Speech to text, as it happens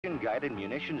guided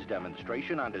munitions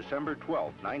demonstration on December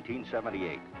 12,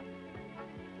 1978.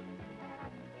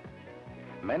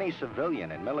 Many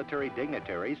civilian and military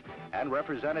dignitaries and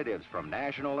representatives from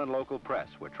national and local press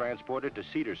were transported to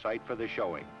Cedar Site for the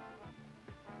showing.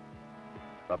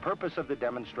 The purpose of the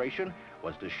demonstration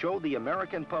was to show the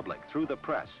American public through the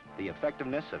press the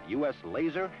effectiveness of U.S.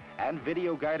 laser and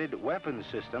video-guided weapons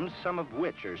systems, some of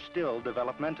which are still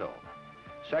developmental.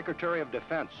 Secretary of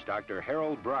Defense Dr.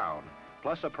 Harold Brown,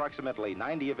 plus approximately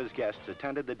 90 of his guests,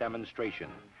 attended the demonstration.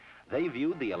 They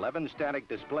viewed the 11 static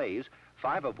displays,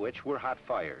 5 of which were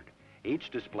hot-fired. Each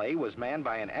display was manned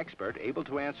by an expert able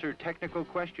to answer technical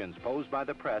questions posed by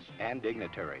the press and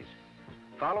dignitaries.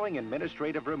 Following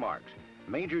administrative remarks,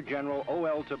 Major General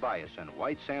O.L. Tobiason,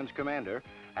 White Sands Commander,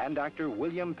 and Dr.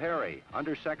 William Perry,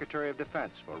 Undersecretary of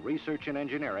Defense for Research and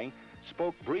Engineering,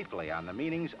 spoke briefly on the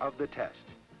meanings of the test.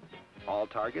 All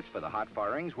targets for the hot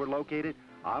firings were located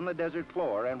on the desert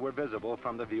floor and were visible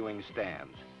from the viewing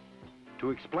stands.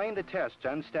 To explain the tests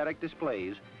and static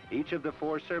displays, each of the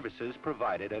 4 services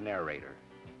provided a narrator.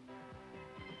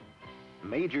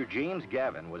 Major James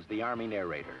Gavin was the Army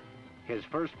narrator. His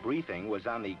first briefing was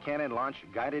on the cannon-launched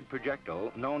guided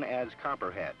projectile known as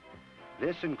Copperhead.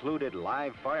 This included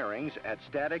live firings at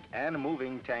static and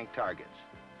moving tank targets.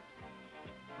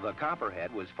 The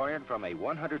Copperhead was fired from a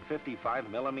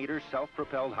 155mm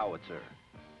self-propelled howitzer.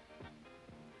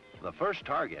 The first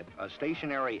target, a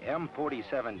stationary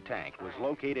M47 tank, was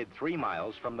located 3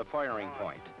 miles from the firing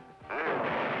point.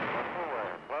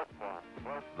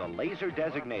 The laser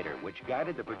designator, which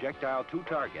guided the projectile to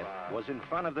target, was in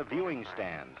front of the viewing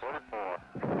stand.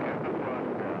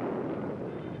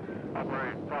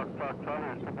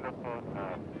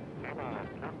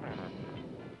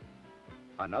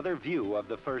 Another view of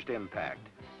the first impact.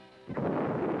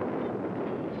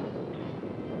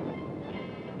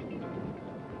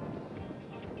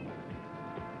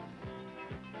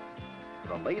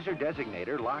 The laser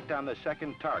designator locked on the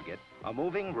second target, a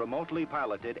moving, remotely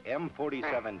piloted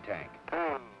M47 tank. 2,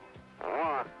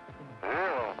 1,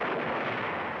 0.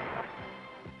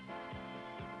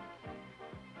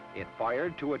 It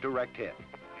fired to a direct hit.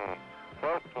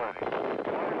 1220.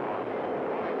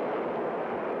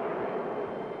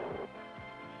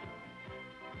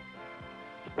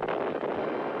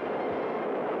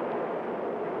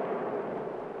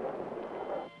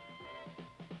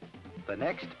 The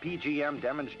next PGM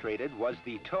demonstrated was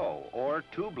the TOW, or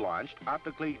tube-launched,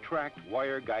 optically tracked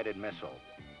wire-guided missile.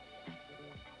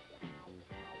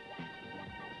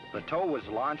 The TOW was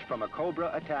launched from a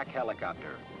Cobra attack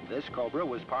helicopter. This Cobra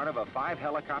was part of a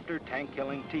 5-helicopter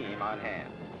tank-killing team on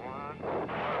hand.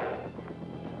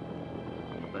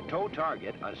 The TOW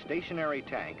target, a stationary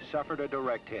tank, suffered a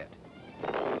direct hit.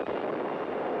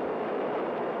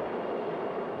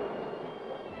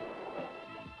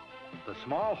 The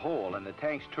small hole in the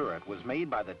tank's turret was made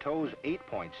by the TOW's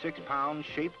 8.6-pound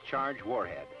shaped charge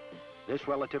warhead. This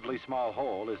relatively small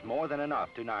hole is more than enough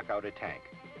to knock out a tank.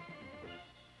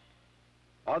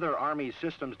 Other Army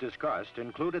systems discussed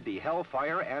included the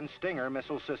Hellfire and Stinger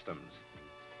missile systems.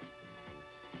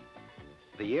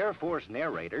 The Air Force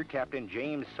narrator, Captain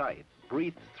James Site,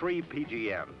 briefed 3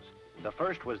 PGMs. The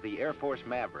first was the Air Force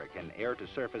Maverick, an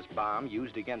air-to-surface bomb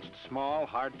used against small,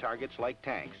 hard targets like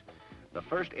tanks. The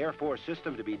first Air Force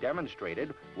system to be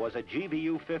demonstrated was a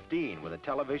GBU-15 with a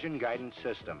television guidance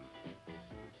system.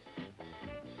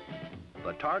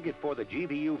 The target for the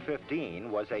GBU-15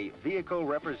 was a vehicle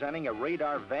representing a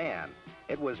radar van.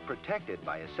 It was protected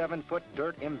by a 7-foot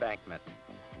dirt embankment.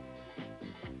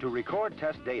 To record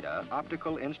test data,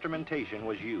 optical instrumentation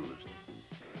was used.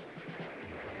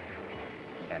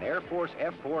 An Air Force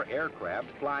F-4 aircraft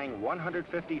flying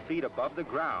 150 feet above the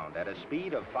ground at a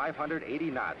speed of 580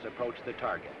 knots approached the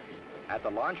target. At the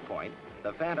launch point,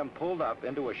 the Phantom pulled up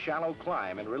into a shallow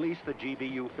climb and released the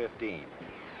GBU-15.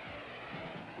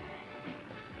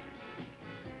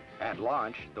 At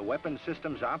launch, the weapons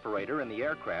systems operator in the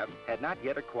aircraft had not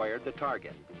yet acquired the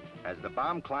target. As the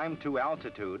bomb climbed to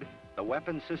altitude, the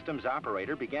weapons systems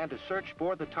operator began to search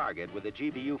for the target with the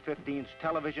GBU-15's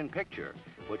television picture,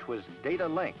 which was data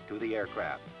linked to the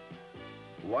aircraft.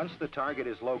 Once the target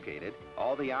is located,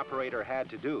 all the operator had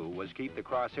to do was keep the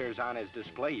crosshairs on his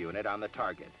display unit on the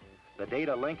target. The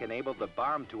data link enabled the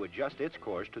bomb to adjust its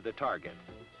course to the target.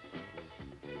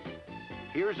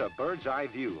 Here's a bird's-eye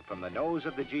view from the nose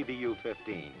of the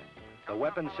GBU-15. The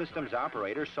weapons systems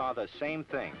operator saw the same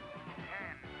thing.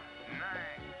 10, 9,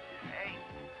 8,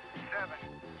 7,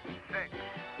 6,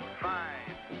 5,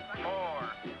 4,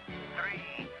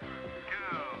 3,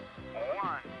 2,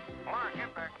 1. Mark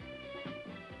impact.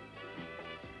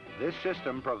 This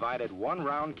system provided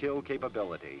 1-round kill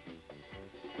capability.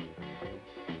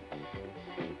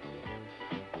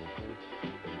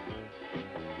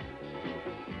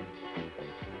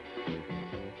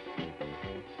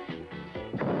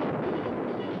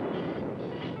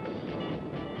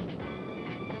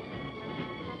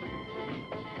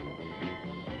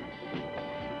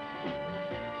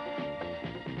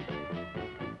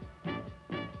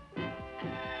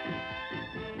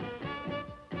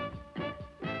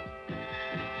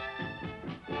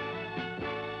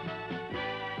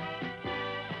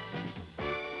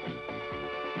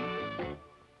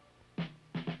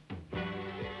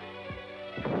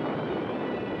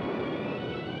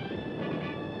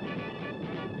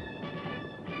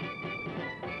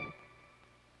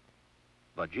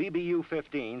 But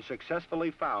GBU-15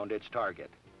 successfully found its target.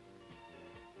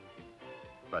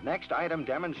 The next item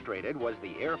demonstrated was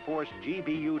the Air Force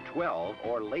GBU-12,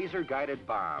 or laser-guided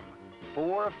bomb.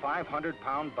 4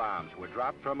 500-pound bombs were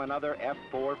dropped from another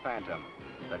F-4 Phantom.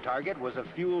 The target was a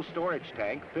fuel storage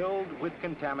tank filled with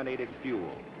contaminated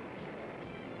fuel.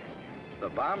 The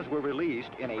bombs were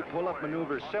released in a pull-up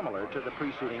maneuver similar to the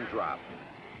preceding drop.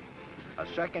 A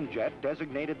second jet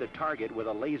designated the target with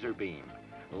a laser beam.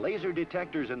 Laser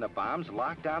detectors in the bombs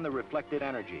locked down the reflected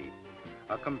energy.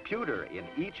 A computer in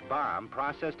each bomb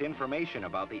processed information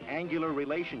about the angular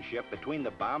relationship between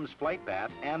the bomb's flight path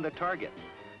and the target.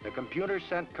 The computer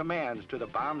sent commands to the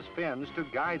bomb's fins to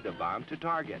guide the bomb to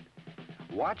target.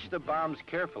 Watch the bombs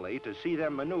carefully to see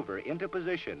them maneuver into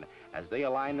position as they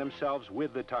align themselves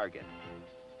with the target.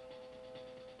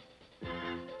 8,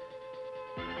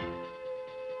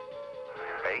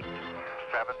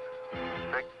 7,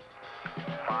 6,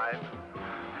 5,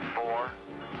 4,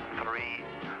 3,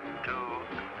 2,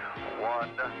 1,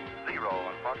 0.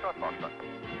 Foxtrot, Foxtrot.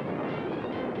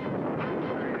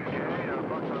 Okay,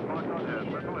 Foxtrot, Foxtrot has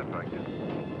missile impact.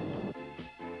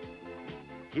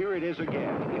 Here it is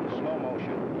again in slow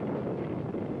motion.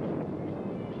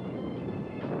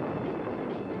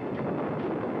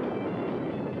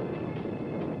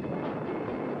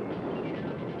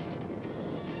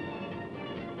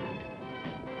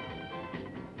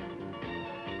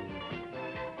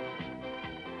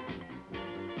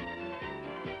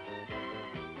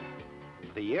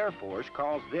 The Air Force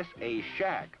calls this a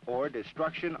shack, or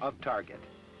destruction of target.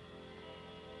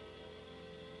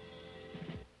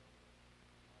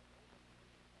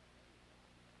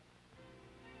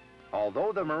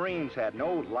 Although the Marines had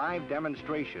no live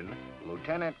demonstration,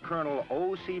 Lieutenant Colonel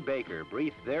O.C. Baker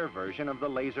briefed their version of the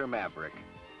Laser Maverick.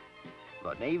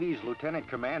 The Navy's Lieutenant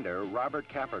Commander, Robert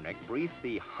Kaepernick, briefed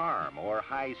the HARM, or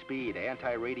High-Speed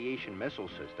Anti-Radiation Missile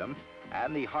System,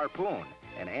 and the Harpoon,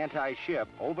 an anti-ship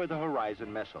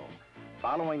over-the-horizon missile.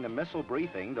 Following the missile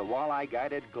briefing, the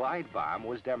Walleye-guided glide bomb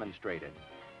was demonstrated.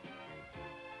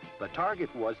 The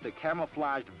target was the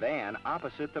camouflaged van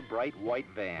opposite the bright white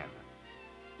van.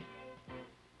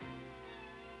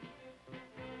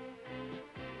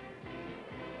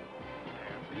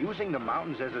 Using the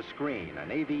mountains as a screen, a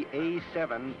Navy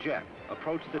A-7 jet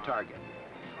approached the target.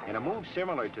 In a move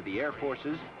similar to the Air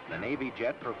Force's, the Navy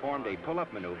jet performed a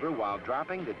pull-up maneuver while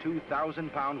dropping the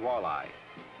 2,000-pound Walleye.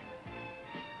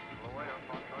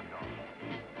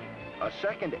 A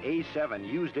second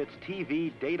A-7 used its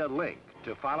TV data link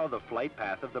to follow the flight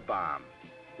path of the bomb.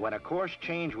 When a course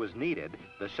change was needed,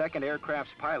 the second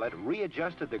aircraft's pilot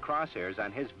readjusted the crosshairs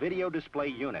on his video display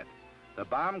unit. The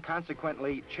bomb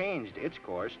consequently changed its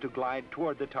course to glide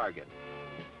toward the target.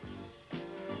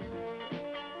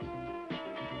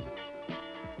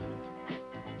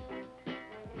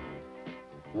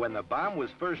 When the bomb was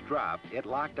first dropped, it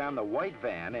locked on the white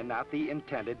van and not the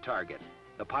intended target.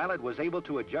 The pilot was able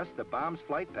to adjust the bomb's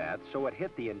flight path so it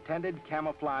hit the intended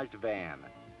camouflaged van.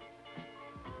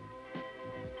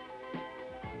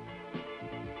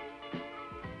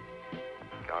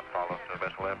 Count follows to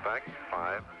missile impact.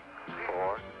 5,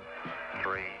 4,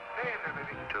 3,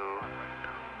 2,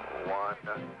 1,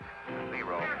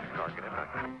 0. Target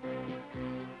impact.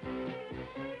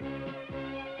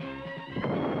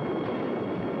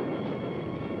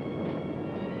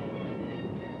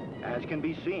 As can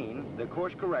be seen, the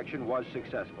course correction was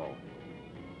successful.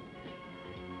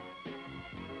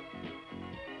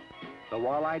 The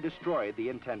Walleye destroyed the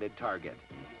intended target.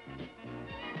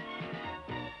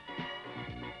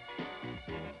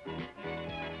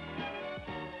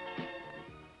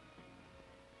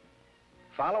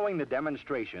 Following the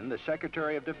demonstration, the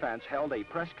Secretary of Defense held a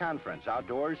press conference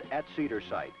outdoors at Cedar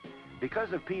Site.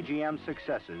 Because of PGM's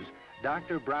successes,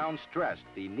 Dr. Brown stressed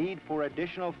the need for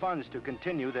additional funds to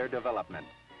continue their development.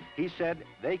 He said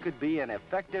they could be an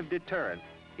effective deterrent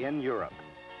in Europe.